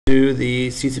to the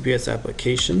CCPS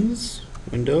applications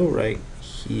window right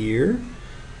here.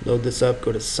 Load this up,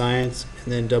 go to Science,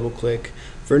 and then double click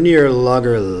Vernier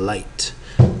Logger Lite.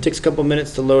 It takes a couple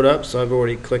minutes to load up, so I've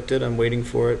already clicked it. I'm waiting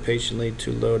for it patiently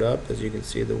to load up. As you can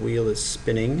see, the wheel is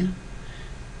spinning.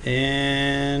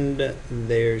 And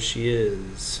there she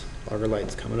is. Logger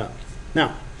Lite's coming up.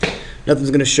 Now, nothing's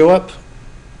going to show up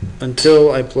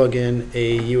until I plug in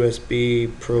a USB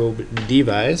probe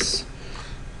device,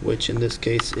 which in this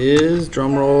case is,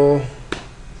 drumroll,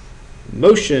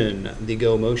 Motion, the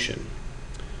Go Motion.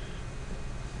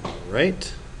 All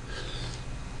right.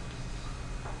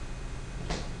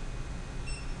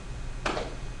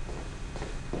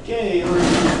 Okay, in order to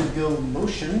use the Go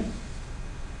Motion,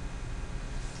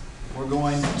 we're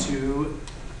going to,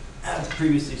 as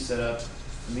previously set up,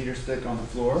 a meter stick on the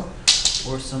floor,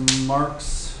 or some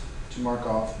marks to mark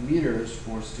off meters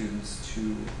for students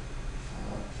to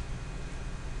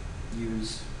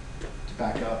use to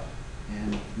back up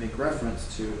and make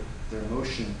reference to their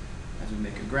motion as we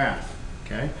make a graph.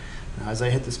 Okay. Now, as I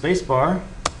hit the space bar,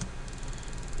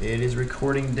 it is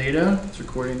recording data. It's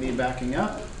recording me backing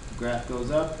up. The graph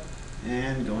goes up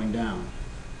and going down.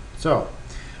 So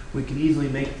we can easily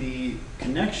make the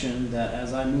connection that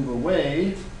as I move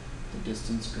away, the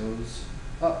distance goes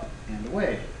up and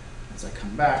away. As I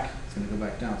come back, it's going to go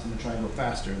back down. So I'm going to try to go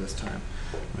faster this time.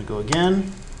 I'm going to go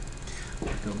again,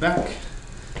 go back,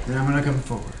 and I'm going to come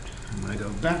forward. I'm going to go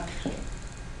back,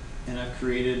 and I've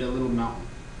created a little mountain.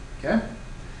 Okay?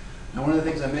 Now, one of the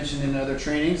things I mentioned in other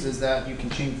trainings is that you can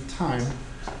change the time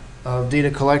of data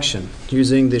collection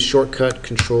using the shortcut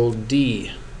Control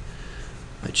D.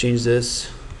 I changed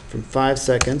this from 5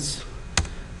 seconds.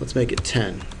 Let's make it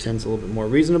 10. 10's a little bit more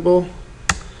reasonable.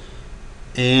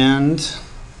 And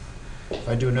if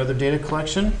I do another data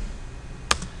collection,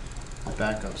 I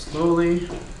back up slowly,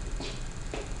 come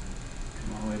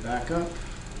all the way back up.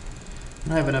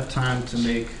 And I have enough time to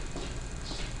make,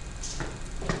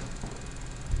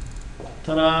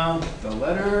 ta-da, the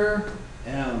letter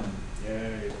M.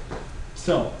 Yay.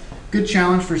 So, good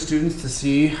challenge for students to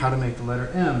see how to make the letter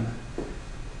M.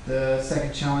 The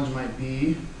second challenge might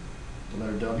be the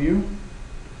letter W.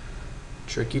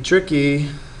 Tricky, tricky.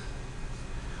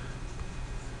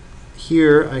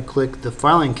 Here I click the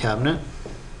filing cabinet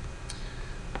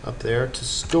up there to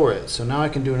store it. So now I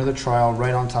can do another trial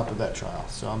right on top of that trial.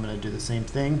 So I'm going to do the same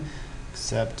thing,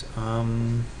 except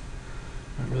I'm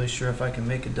not really sure if I can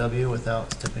make a W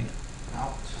without stepping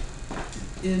out,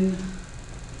 in,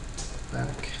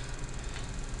 back,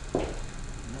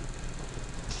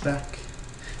 back.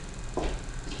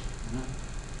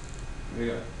 There we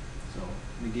go. So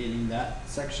negating that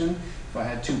section. If I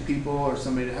had two people or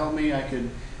somebody to help me, I could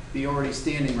be already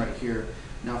standing right here.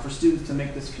 Now for students to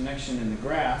make this connection in the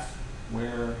graph,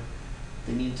 where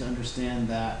they need to understand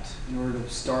that in order to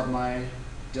start my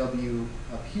W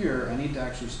up here, I need to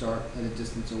actually start at a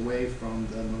distance away from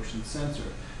the motion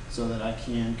sensor so that I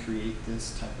can create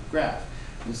this type of graph.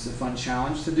 This is a fun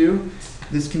challenge to do.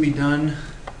 This can be done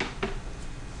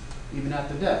even at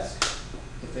the desk.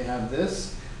 If they have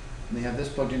this, and they have this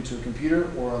plugged into a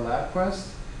computer or a LabQuest,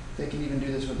 they can even do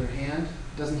this with their hand.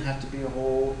 It doesn't have to be a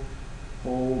whole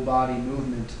body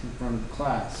movement in front of the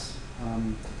class,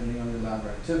 depending on your lab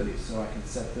activities. So I can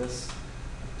set this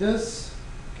like this.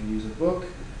 I can use a book.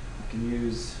 I can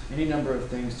use any number of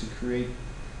things to create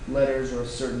letters or a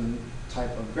certain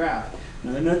type of graph.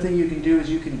 Now another thing you can do is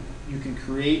you can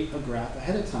create a graph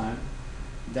ahead of time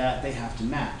that they have to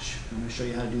match. I'm going to show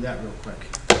you how to do that real quick.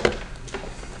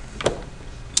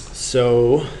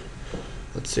 So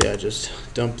let's see, I just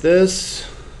dump this,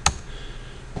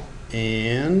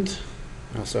 and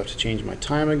I also have to change my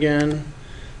time again.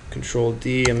 Control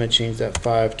D, I'm going to change that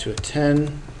 5 to a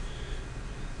 10.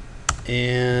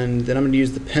 And then I'm going to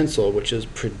use the pencil, which is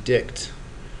predict.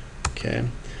 Okay,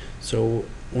 so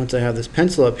once I have this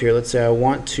pencil up here, let's say I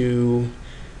want to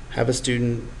have a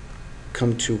student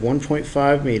come to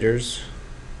 1.5 meters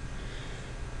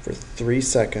for 3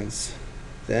 seconds,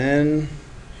 then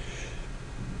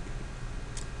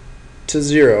to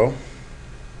 0,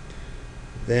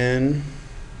 then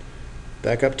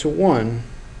back up to 1,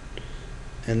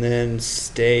 and then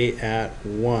stay at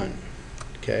 1.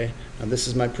 Okay, now this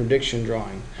is my prediction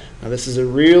drawing. Now this is a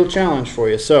real challenge for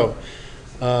you. So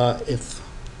if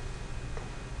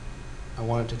I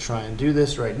wanted to try and do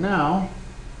this right now,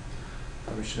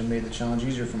 probably should have made the challenge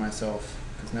easier for myself,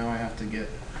 because now I have to get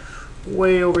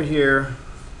way over here.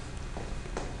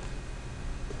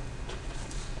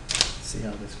 Let's see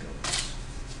how this goes.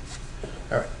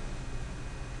 All right.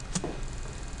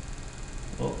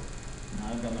 Well, now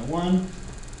I've got my 1. I'm going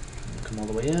to come all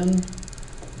the way in,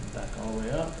 back all all the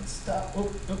way up and stop,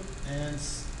 oop, oop, and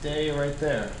stay right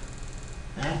there.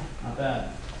 Not bad.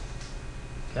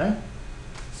 Okay,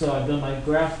 so I've done my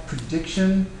graph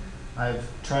prediction. I've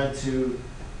tried to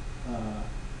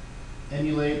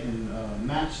emulate and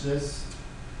match this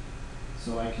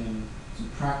so I can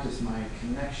practice my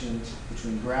connection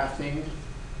between graphing,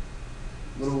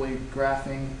 Little League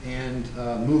graphing, and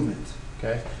movement.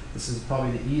 Okay, this is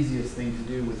probably the easiest thing to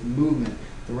do with movement.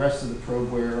 The rest of the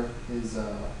Probeware is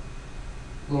a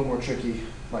little more tricky,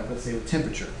 like let's say with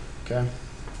temperature. Okay,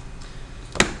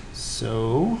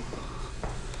 so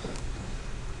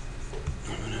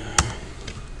I'm gonna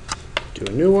do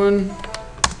a new one.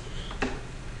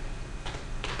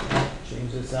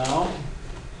 Change this out.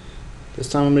 This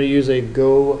time I'm going to use a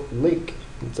Go link.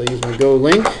 Once I use my Go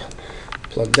link,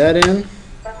 plug that in.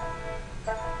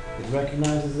 It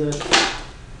recognizes it.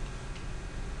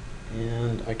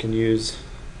 And I can use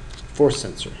force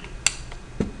sensor.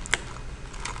 The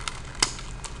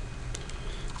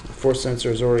force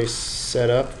sensor is already set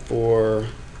up for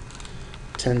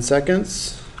 10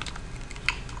 seconds.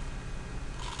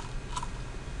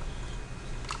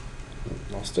 Oh,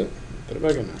 lost it. Put it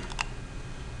back in there.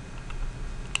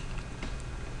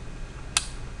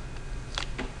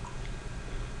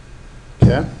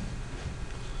 Okay.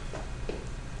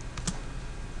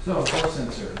 So force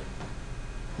sensor,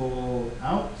 pull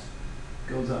out,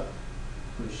 goes up,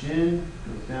 push in,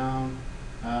 goes down,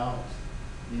 out,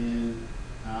 in,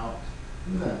 out.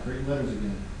 Look at that, great letters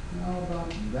again. How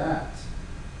about that?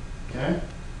 Okay,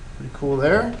 pretty cool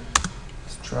there.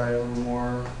 Let's try a little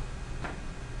more.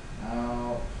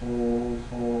 Out, hold,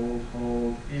 hold,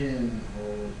 hold, in,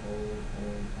 hold, hold,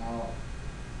 hold, out,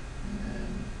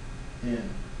 and then in.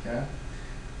 Okay.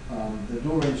 The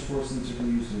dual range force sensor can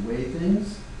be used to weigh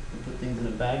things, to put things in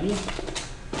a baggie.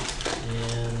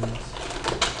 And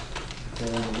so I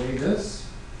want to weigh this,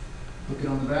 hook it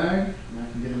on the bag, and I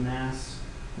can get a mass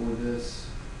for this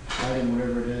item,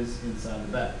 whatever it is, inside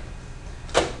the bag.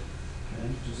 Okay,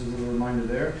 just as a little reminder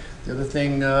there. The other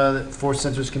thing that force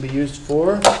sensors can be used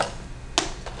for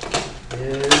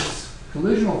is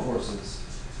collisional forces.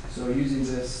 So using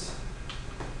this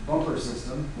bumper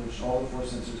system, which all the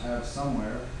force sensors have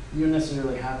somewhere, you don't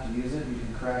necessarily have to use it. You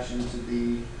can crash into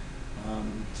the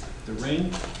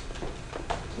ring.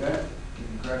 Okay, you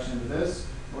can crash into this,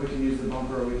 or we can use the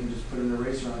bumper, or we can just put an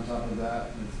eraser on top of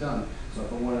that, and it's done. So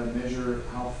if I want to measure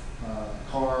how a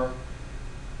car,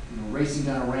 racing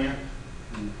down a ramp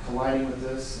and colliding with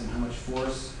this, and how much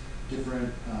force,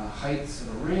 different heights of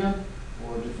a ramp,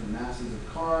 or different masses of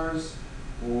cars,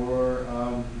 or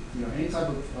any type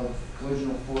of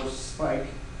collisional force spike,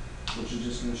 which is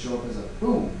just going to show up as a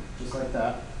boom, just like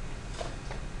that.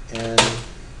 And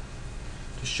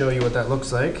to show you what that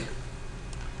looks like,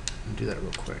 I'll do that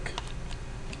real quick.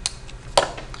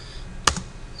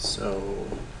 So,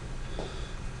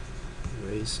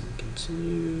 erase and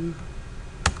continue.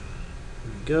 There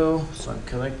we go. So I'm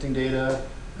collecting data,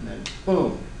 and then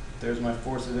boom, there's my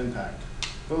force of impact.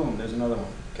 Boom, there's another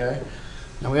one. Okay.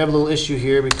 Now we have a little issue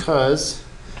here because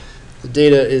the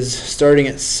data is starting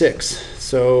at 6.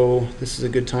 So this is a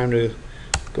good time to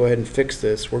go ahead and fix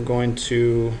this. We're going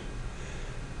to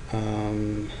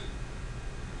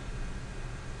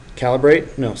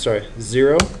calibrate. No, sorry,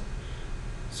 0.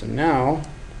 So now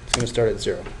it's going to start at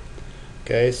 0.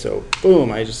 Okay, so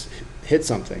boom, I just hit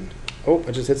something. Oh,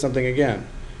 I just hit something again.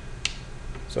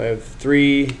 So I have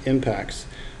 3 impacts.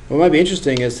 What might be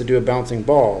interesting is to do a bouncing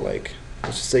ball. Like,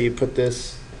 let's just say you put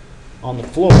this on the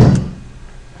floor.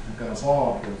 I've got a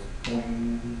ball that goes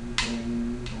boing, boing,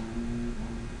 boing, boing,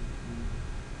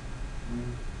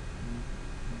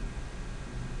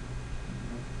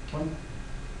 boing, boing.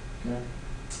 Okay.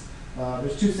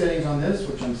 There's 2 settings on this,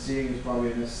 which I'm seeing is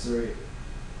probably a necessary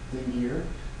thing here.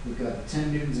 We've got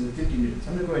 10 newtons and 50 newtons.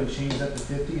 I'm going to go ahead and change that to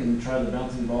 50 and try the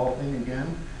bouncing ball thing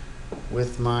again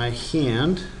with my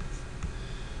hand.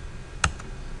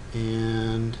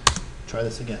 And try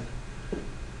this again.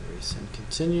 Erase and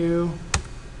continue.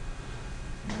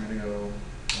 We're going to go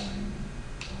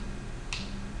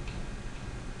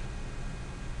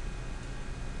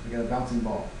we got a bouncing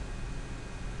ball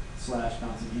 /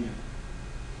 bouncing hand.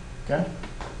 Okay?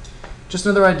 Just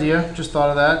another idea. Just thought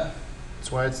of that.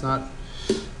 That's why it's not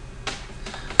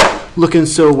looking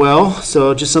so well.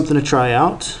 So just something to try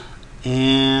out.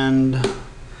 And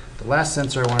the last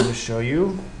sensor I wanted to show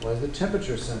you was the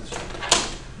temperature sensor.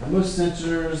 Now, most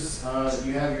sensors that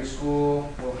you have at your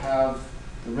school will have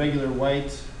the regular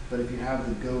white, but if you have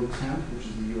the Go Temp, which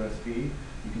is the USB,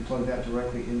 you can plug that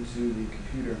directly into the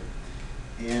computer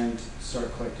and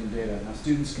start collecting data. Now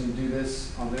students can do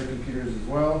this on their computers as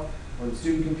well, or the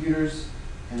student computers,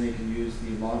 and they can use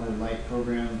the Lite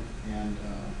program and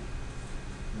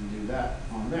do that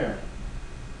on there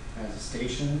as a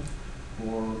station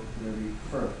or whatever you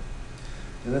prefer.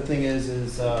 The other thing is in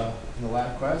the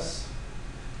LabQuest,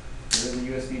 there is a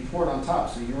USB port on top.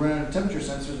 So you run out of temperature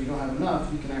sensors, you don't have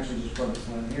enough, you can actually just plug this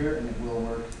one in here and it will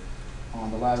work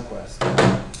on the LabQuest.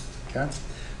 Okay.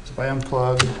 So if I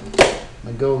unplug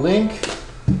my Go link,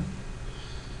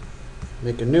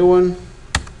 make a new one,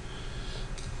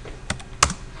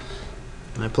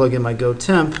 and I plug in my Go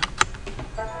temp,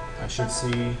 I should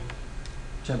see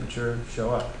temperature show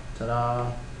up.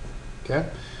 Ta-da! Okay.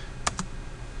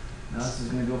 Now this is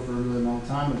going to go for a really long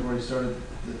time. I've already started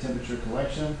the temperature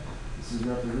collection. This is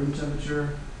roughly room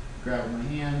temperature. Grab it with my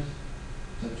hand.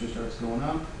 Temperature starts going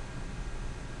up.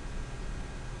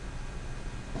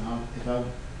 Now,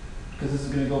 because this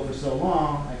is going to go for so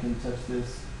long, I can touch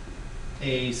this.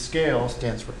 A scale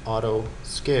stands for auto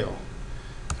scale.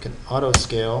 I can auto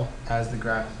scale as the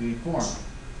graph is being formed.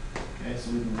 Okay,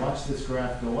 so we can watch this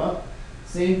graph go up.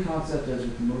 Same concept as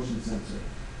with the motion sensor.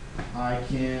 I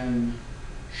can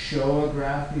show a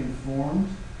graph being formed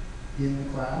in the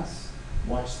class.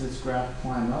 Watch this graph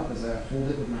climb up as I hold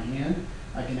it with my hand.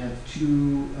 I can have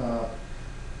two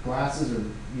glasses or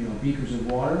beakers of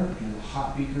water. I can have a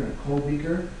hot beaker and a cold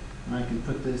beaker. And I can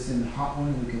put this in the hot one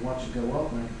and we can watch it go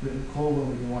up. And I can put it in the cold one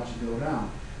and we can watch it go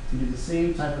down. So we do the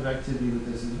same type of activity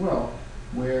with this as well,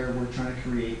 where we're trying to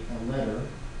create a letter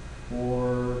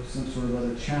or some sort of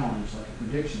other challenge, like a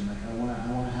prediction. Like I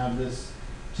want to have this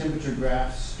temperature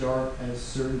graph start at a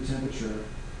certain temperature,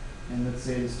 and let's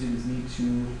say the students need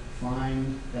to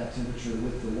find that temperature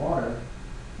with the water.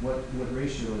 What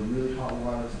ratio of really hot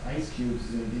water to ice cubes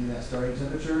is going to give you that starting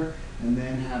temperature, and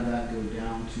then have that go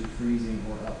down to freezing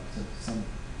or up to some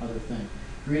other thing.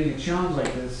 Creating a challenge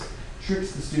like this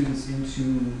tricks the students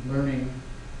into learning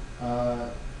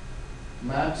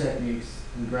lab techniques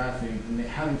and graphing and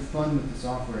having fun with the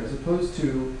software, as opposed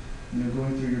to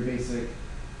going through your basic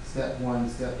step 1,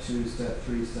 step 2, step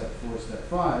 3, step 4, step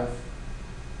 5,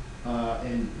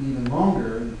 and even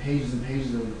longer, and pages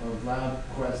of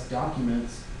LabQuest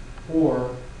documents.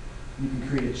 Or you can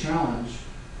create a challenge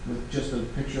with just a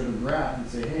picture of a graph and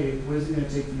say, hey, what is it going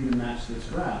to take for you to match this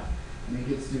graph? And it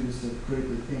gets students to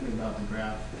critically think about the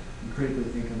graph and critically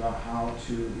think about how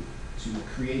to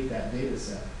create that data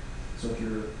set. So if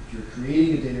you're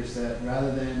creating a data set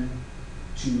rather than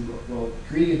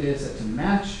creating a data set to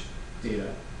match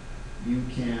data, you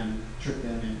can trick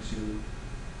them into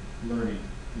learning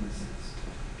in a sense.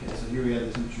 Okay, so here we have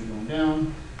the temperature going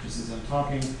down just as I'm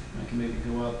talking, and I can make it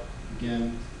go up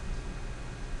again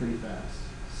pretty fast.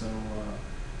 So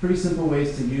pretty simple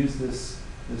ways to use this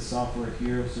software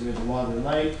here. So we have the Vernier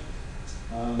Lite.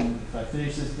 If I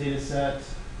finish this data set,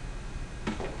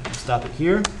 I can stop it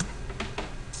here.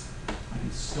 I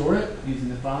can store it using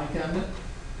the filing cabinet.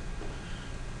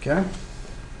 Okay, I'm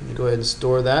going to go ahead and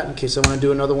store that in case I want to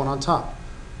do another one on top.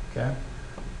 Okay,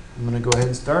 I'm going to go ahead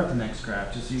and start the next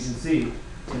graph just so you can see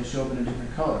it's going to show up in a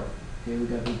different color. Okay, we've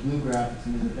got the blue graph that's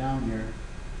going to go down here,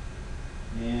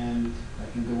 and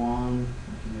I can go on,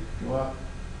 I can make it go up.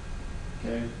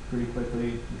 Okay, pretty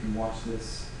quickly. You can watch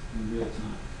this in real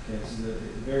time. Okay, this is a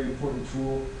very important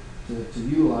tool to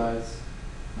utilize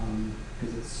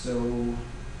because it's so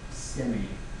STEMmy.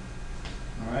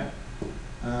 All right.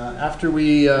 After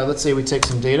we, let's say we take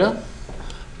some data,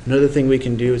 another thing we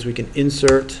can do is we can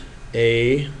insert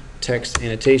a text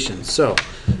annotation. So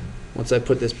once I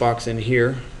put this box in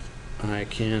here, I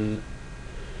can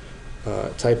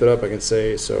type it up. I can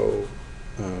say, so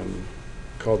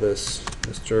call this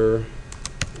Mr.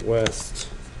 West,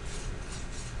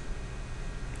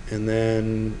 and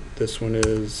then this one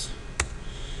is,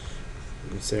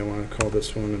 let's say I want to call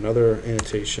this one another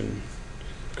annotation,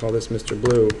 call this Mr.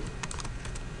 Blue.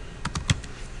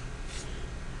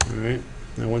 Alright,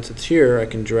 now once it's here, I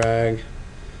can drag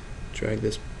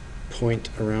this point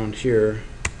around here,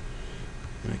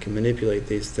 and I can manipulate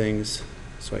these things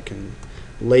so I can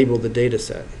label the data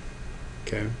set.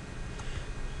 Okay,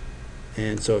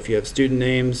 and so if you have student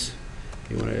names,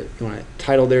 you want to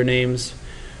title their names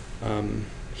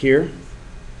here,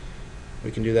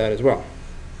 we can do that as well.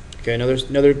 Okay,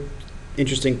 another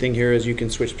interesting thing here is you can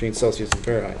switch between Celsius and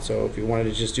Fahrenheit. So if you wanted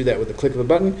to just do that with a click of a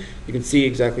button, you can see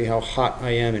exactly how hot I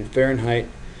am in Fahrenheit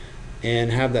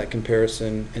and have that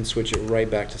comparison and switch it right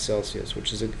back to Celsius,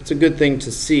 which is it's a good thing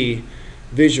to see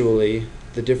visually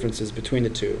the differences between the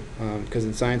two, because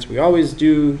in science we always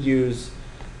do use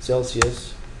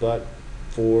Celsius, but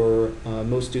for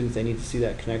most students they need to see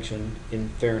that connection in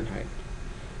Fahrenheit.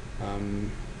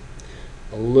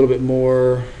 A little bit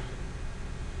more,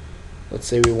 let's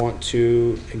say we want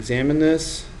to examine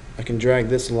this I can drag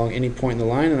this along any point in the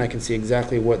line, and I can see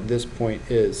exactly what this point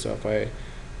is. So if I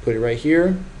put it right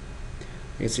here,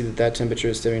 you can see that that temperature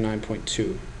is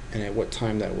 79.2, and at what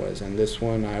time that was. And this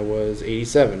one I was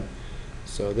 87.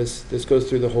 So this goes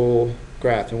through the whole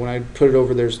graph. And when I put it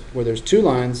over where there's two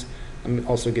lines, I'm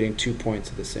also getting 2 points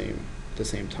at the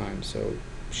same time. So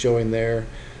showing there,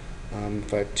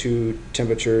 if I have two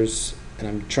temperatures and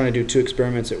I'm trying to do two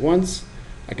experiments at once,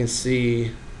 I can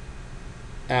see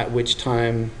at which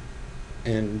time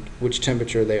and which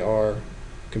temperature they are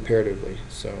comparatively.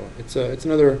 So it's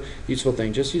another useful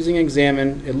thing. Just using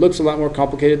examine, it looks a lot more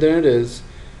complicated than it is.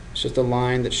 It's just a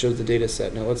line that shows the data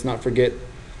set. Now let's not forget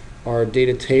our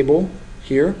data table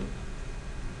here.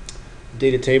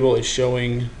 Data table is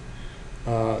showing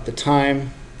the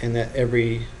time and that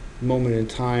every moment in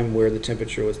time where the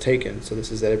temperature was taken. So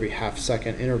this is at every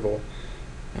half-second interval.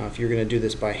 Now if you're going to do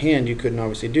this by hand, you couldn't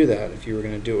obviously do that. If you were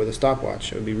going to do it with a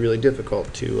stopwatch, it would be really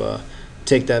difficult to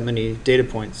take that many data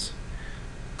points.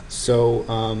 So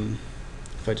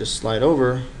if I just slide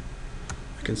over,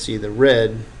 I can see the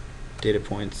red data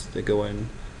points that go in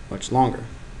much longer.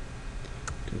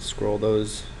 I can scroll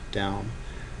those down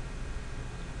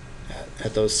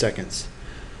at those seconds.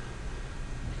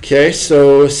 Okay,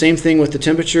 so same thing with the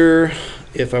temperature.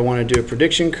 If I want to do a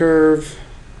prediction curve,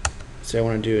 say I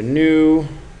want to do a new,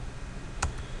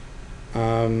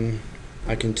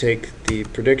 I can take the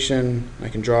prediction, I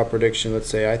can draw a prediction. Let's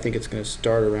say I think it's going to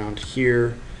start around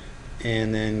here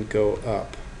and then go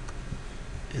up.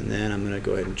 And then I'm going to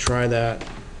go ahead and try that.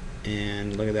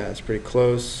 And look at that, it's pretty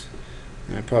close.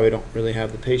 And I probably don't really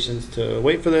have the patience to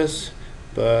wait for this,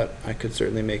 but I could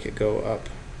certainly make it go up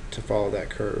to follow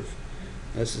that curve.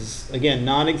 This is, again,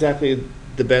 not exactly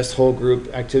the best whole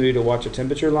group activity to watch a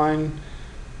temperature line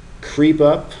creep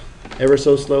up ever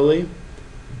so slowly,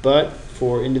 but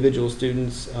for individual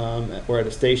students or at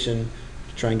a station,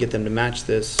 to try and get them to match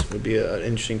this would be an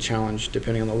interesting challenge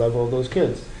depending on the level of those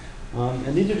kids.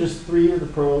 And these are just three of the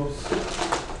probes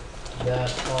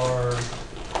that are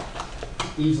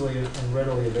easily and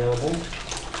readily available.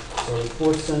 So the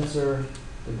force sensor,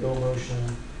 the go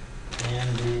motion,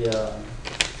 and the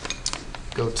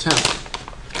go temp.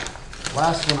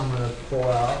 Last one I'm going to pull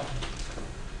out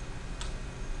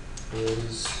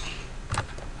is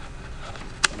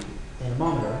the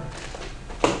anemometer,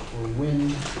 or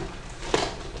wind.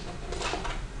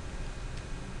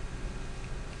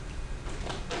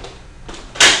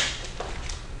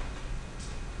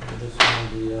 This one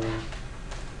will be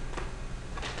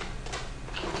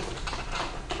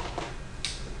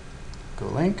go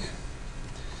link.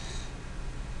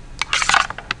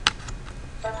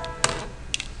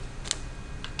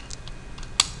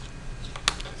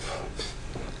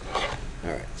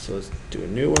 Alright, so let's do a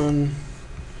new one.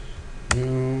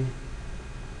 New.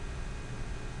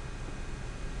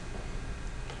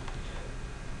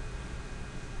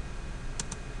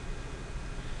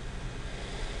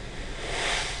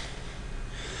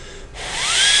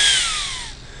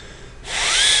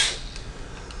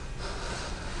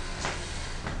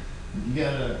 You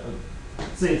gotta,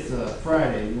 say it's a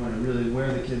Friday, you want to really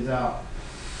wear the kids out.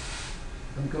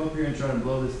 Let them come up here and try to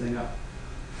blow this thing up.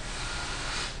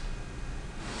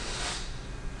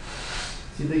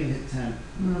 See if they can hit 10.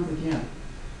 No, they can't.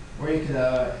 Or you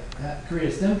could create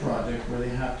a STEM project where they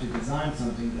have to design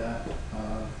something that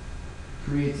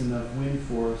creates enough wind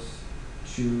force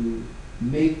to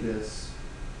make this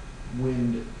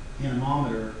wind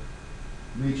anemometer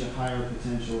reach a higher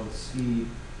potential of speed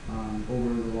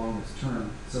over the longest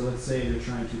term. So let's say they're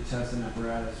trying to test an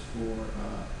apparatus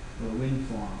for a wind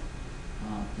farm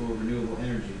for renewable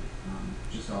energy.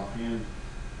 Just offhand,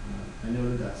 I know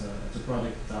that that's a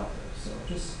project that's out there. So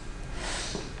just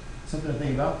something to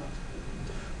think about.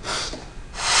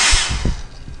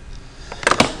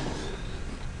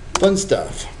 Fun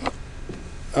stuff.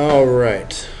 All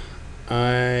right.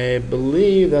 I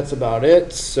believe that's about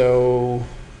it. So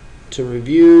to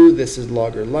review, this is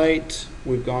Logger Lite.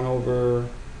 We've gone over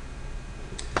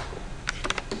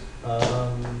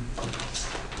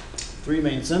 3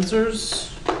 main sensors.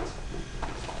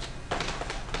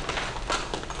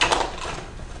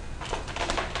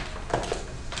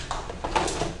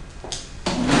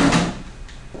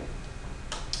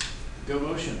 Go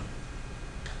motion.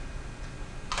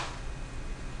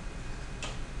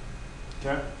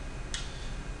 Okay.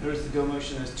 Notice the go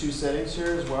motion has 2 settings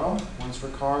here as well. One's for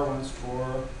car, one's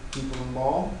for people and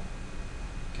ball.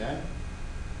 Okay.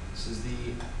 This is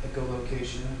the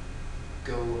echolocation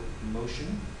go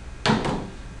motion. Got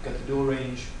the dual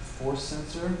range force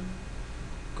sensor.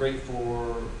 Great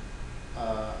for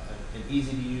an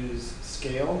easy to use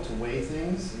scale to weigh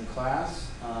things in class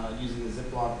using a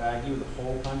Ziploc baggie with a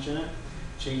hole punch in it.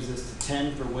 Change this to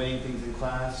 10 for weighing things in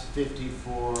class, 50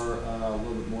 for a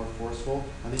little bit more forceful.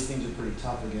 Now these things are pretty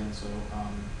tough again, so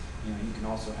you know, you can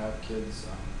also have kids you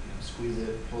know, squeeze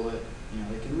it, pull it. You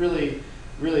know, they can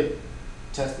really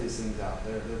test these things out.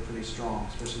 They're pretty strong,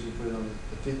 especially if you put it on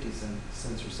the 50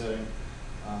 sensor setting.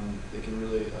 They can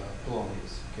really pull on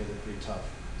these. Okay, they're pretty tough.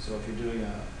 So if you're doing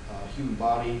a human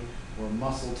body or a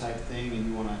muscle type thing and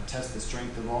you want to test the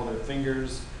strength of all their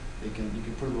fingers, you can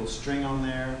put a little string on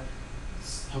there,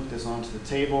 hook this onto the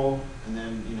table, and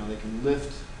then you know they can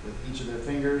lift with each of their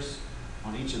fingers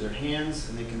on each of their hands,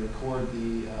 and they can record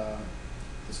the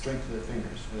strength of their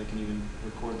fingers, or they can even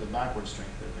record the backward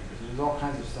strength of their fingers. And there's all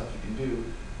kinds of stuff you can do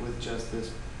with just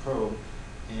this probe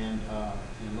and a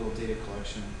little data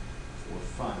collection for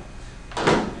fun.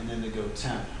 And then to go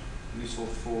temp, useful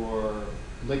for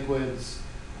liquids,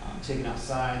 taken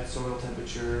outside, soil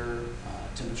temperature,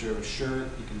 temperature of a shirt.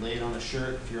 You can lay it on a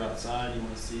shirt if you're outside. You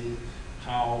want to see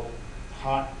how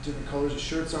hot different colors of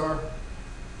shirts are.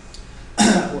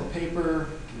 Or paper,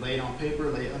 you can lay it on paper,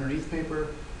 lay it underneath paper.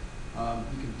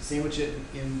 You can sandwich it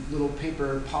in little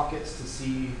paper pockets to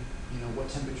see, you know, what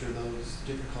temperature those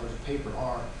different colors of paper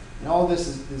are. And all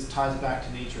this ties back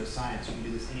to nature of science. You can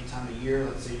do this any time of year.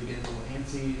 Let's say you're getting a little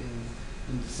antsy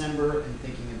in December and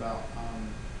thinking about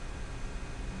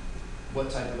what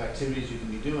type of activities you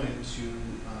can be doing to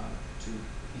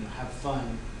you know, have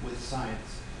fun with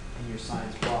science in your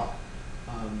science block.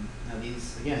 Now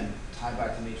these, again, tie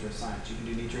back to nature of science. You can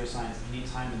do nature of science any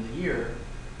time in the year,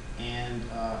 and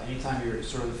anytime you're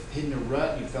sort of hitting a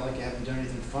rut, you felt like you haven't done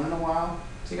anything fun in a while,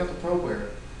 take out the Probeware.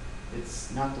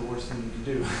 It's not the worst thing you can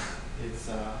do. It's,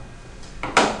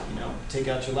 you know, take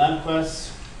out your lab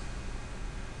quests,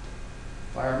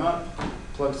 fire them up,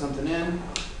 plug something in,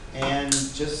 and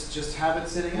just have it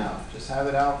sitting out. Just have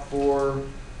it out for,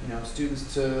 you know,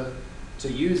 students to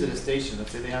use at a station.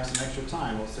 Let's say they have some extra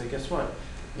time. We'll say, guess what?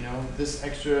 You know, this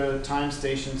extra time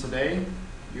station today,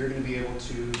 you're going to be able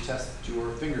to test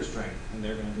your finger strength, and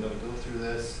they're going to be able to go through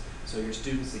this. So your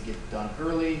students that get done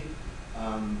early,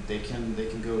 they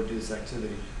can go do this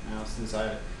activity. Now, since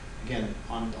again,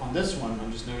 on this one,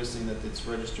 I'm just noticing that it's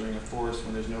registering a force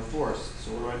when there's no force.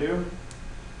 So what do?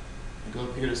 I go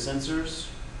up here to sensors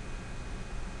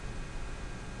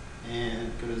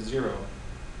and go to 0.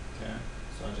 Okay,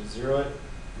 so I just 0 it,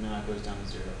 and now it goes down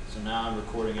to 0. So now I'm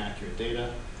recording accurate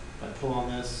data. If I pull on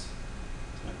this,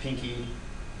 it's my pinky.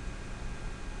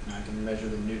 Now I can measure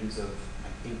the newtons of my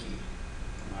pinky,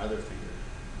 my other finger,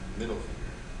 my middle finger.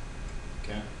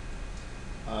 Okay,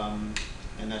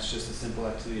 and that's just a simple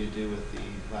activity to do with the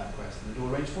LabQuest and the dual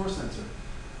range force sensor.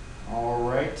 All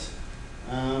right,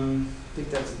 I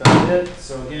think that's about it.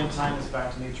 So again, tying this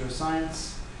back to nature of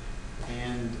science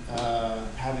and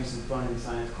having some fun in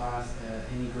science class at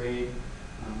any grade.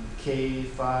 K,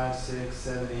 5, 6,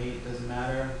 7, 8, doesn't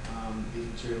matter. These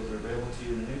materials are available to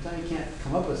you. And anytime you can't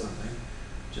come up with something,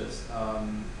 just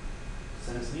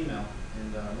send us an email,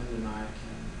 and Linda and I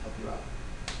can help you out.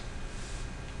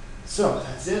 So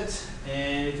that's it.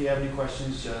 And if you have any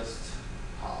questions, just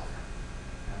holler.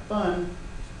 Have fun.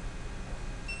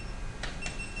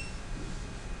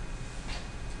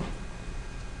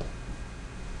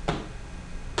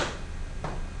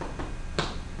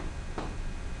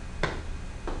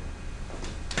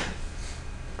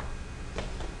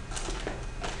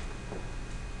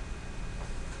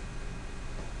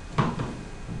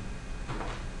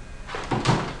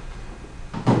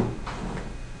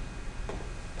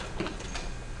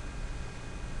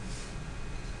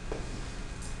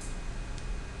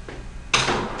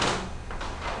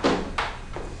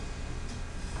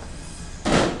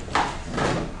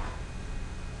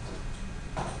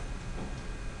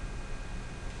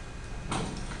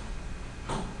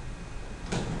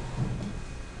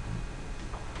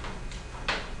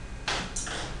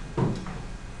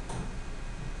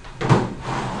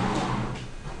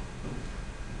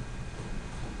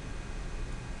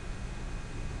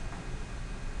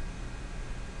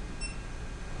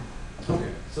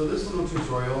 So this little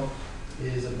tutorial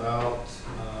is about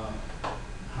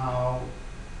how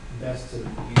best to use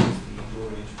the dual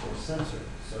range force sensor.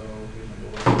 So here's my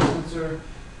dual range force sensor,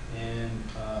 and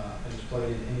I just plug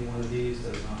it in any one of these,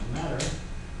 does not matter,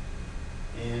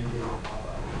 and it will pop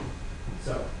out.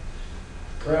 So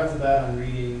right off the bat, I'm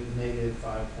reading negative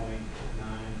 5.9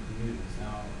 newtons.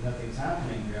 Now nothing's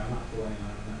happening here. I'm not pulling on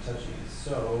it. I'm not touching it.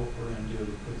 So we're going to do a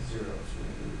quick 0. So we're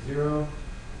going to do 0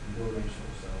 and dual range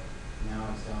force. So now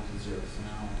it's down to 0. So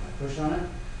now when I push on it,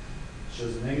 it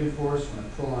shows a negative force. When I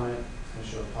pull on it, it's going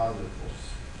to show a positive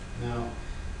force. Now,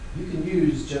 You can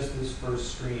use just this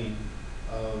first screen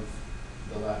of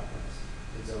the lap rest.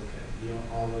 It's okay. You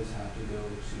don't always have to go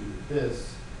to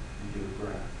this and do a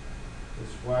graph.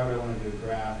 Because why would I want to do a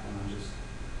graph when I'm just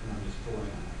pulling on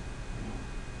it? You know,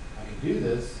 I can do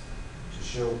this to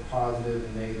show positive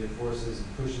and negative forces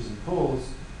and pushes and pulls,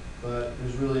 but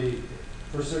there's really,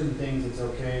 for certain things it's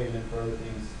okay, and then for other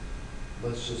things,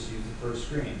 let's just use the first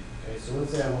screen. Okay, so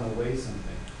let's say I want to weigh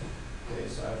something. Okay,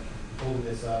 so I'm holding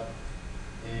this up,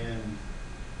 and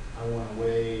I want to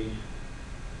weigh,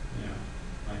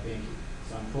 my pinky.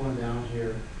 So I'm pulling down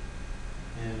here,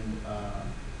 and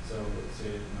so let's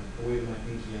say the weight of my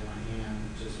pinky in my hand,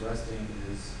 just resting,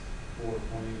 is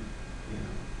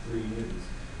 4.3 newtons.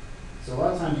 So a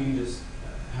lot of times you can just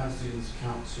have students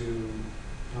count to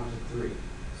 3.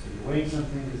 So you're weighing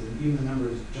something, because even the number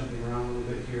is jumping around a little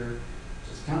bit here.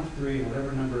 Just count to 3, and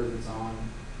whatever number it's on,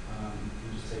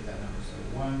 you just take that number. So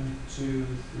 1, 2,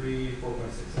 3,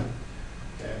 4.67.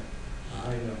 Okay. I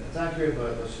don't even know if that's accurate,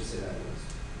 but let's just say that it was.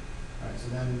 All right. So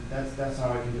then that's how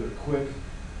I can do a quick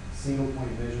single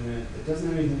point measurement. It doesn't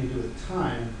have anything to do with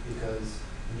time, because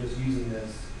I'm just using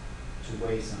this to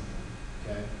weigh something.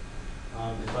 Okay.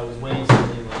 If I was weighing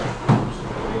something, like I'm just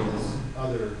going to weigh this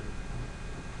other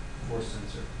force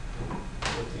sensor,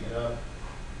 lifting it up,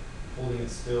 holding it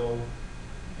still,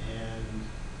 and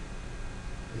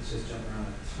it's just jumping around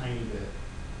a tiny bit,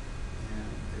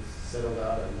 and it's settled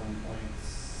out at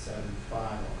 1.75.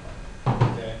 I'll call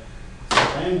it. Okay. So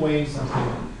if I am weighing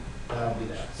something, that'll be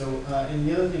that. So, and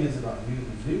the other thing is about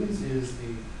newtons. Newtons is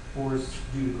the force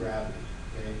due to gravity.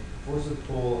 Okay. Force of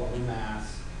pull of a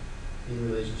mass in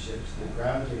relationship to the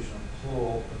gravitational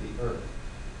pull of the Earth.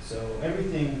 So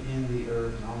everything in the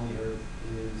Earth and on the Earth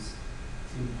is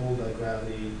being pulled by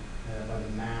gravity, by the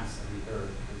mass of the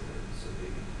Earth, because the Earth is so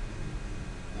big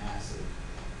and massive.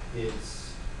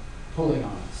 It's pulling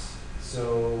on us.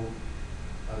 So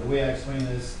the way I explain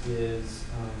this is,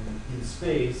 in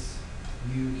space,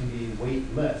 you can be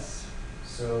weightless.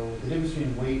 So the difference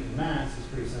between weight and mass is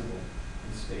pretty simple.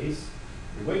 In space,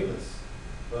 you're weightless,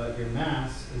 but your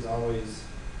mass is always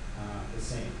the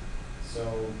same.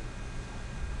 So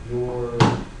your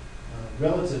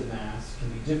relative mass can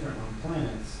be different on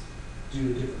planets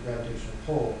due to different gravitational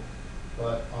pull,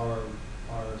 but our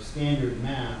standard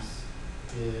mass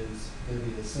is going to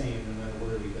be the same no matter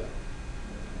where we go.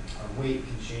 Our weight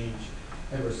can change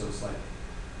ever so slightly.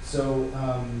 So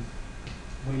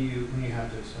when you have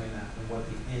to explain that and what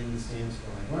the N stands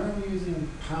for, like, why aren't we using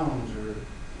pounds or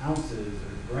ounces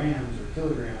or grams or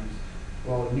kilograms?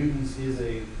 Well, newtons is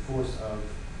a force of,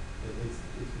 it's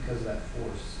because of that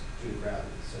force due to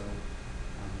gravity. So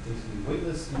things can be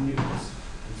weightless in newtons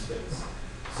in space.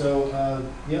 So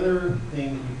the other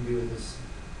thing that you can do with this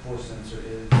force sensor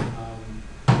is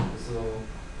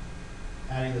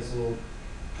adding this little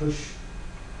push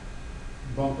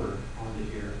bumper onto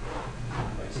here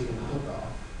by taking the hook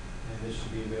off, and this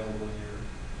should be available in your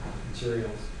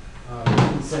materials. You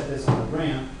can set this on a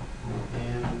ramp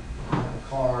and have a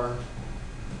car.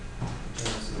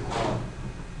 Turn this to the car.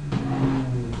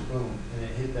 Boom, and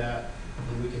it hit that,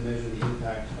 and we can measure the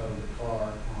impact of the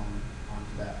car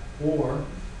onto that. Or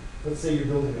let's say you're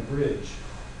building a bridge,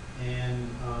 and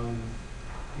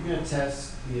you're going to test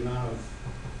the amount of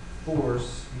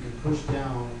force you can push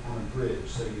down on a bridge.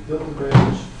 So you build the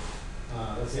bridge,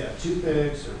 let's say you have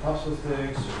toothpicks or popsicle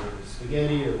sticks or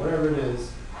spaghetti or whatever it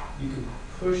is, you can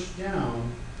push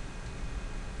down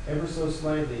ever so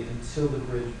slightly until the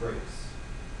bridge breaks.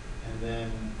 And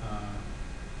then,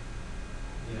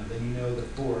 then you know the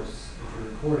force, if you're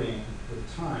recording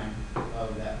with time,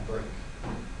 of that break.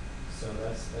 So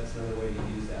that's another way to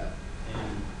use that.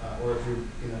 And or if you're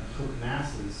going to hook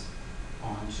masses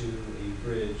onto a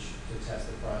bridge to test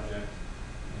the project,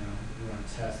 you want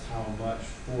to test how much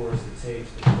force it takes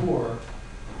before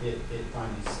it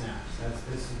finally snaps.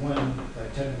 That's one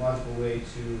technological way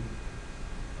to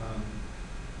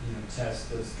test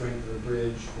the strength of the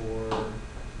bridge, or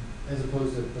as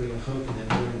opposed to putting a hook and then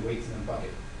putting weights in a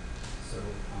bucket. So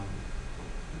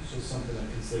it's just something to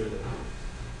consider there.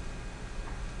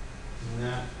 And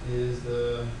that is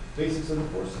the basics of the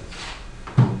force sensor.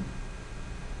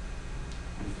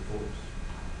 Use the force.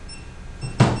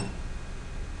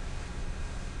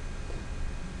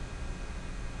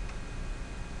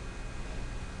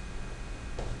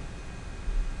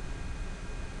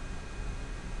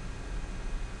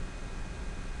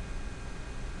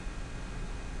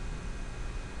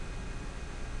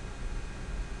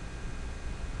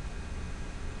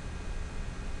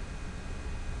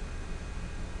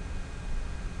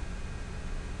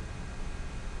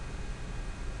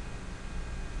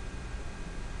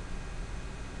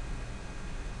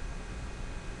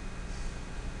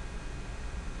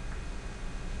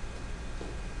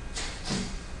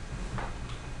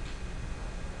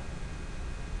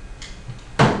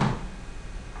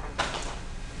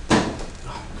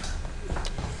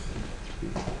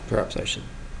 Perhaps I should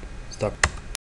stop.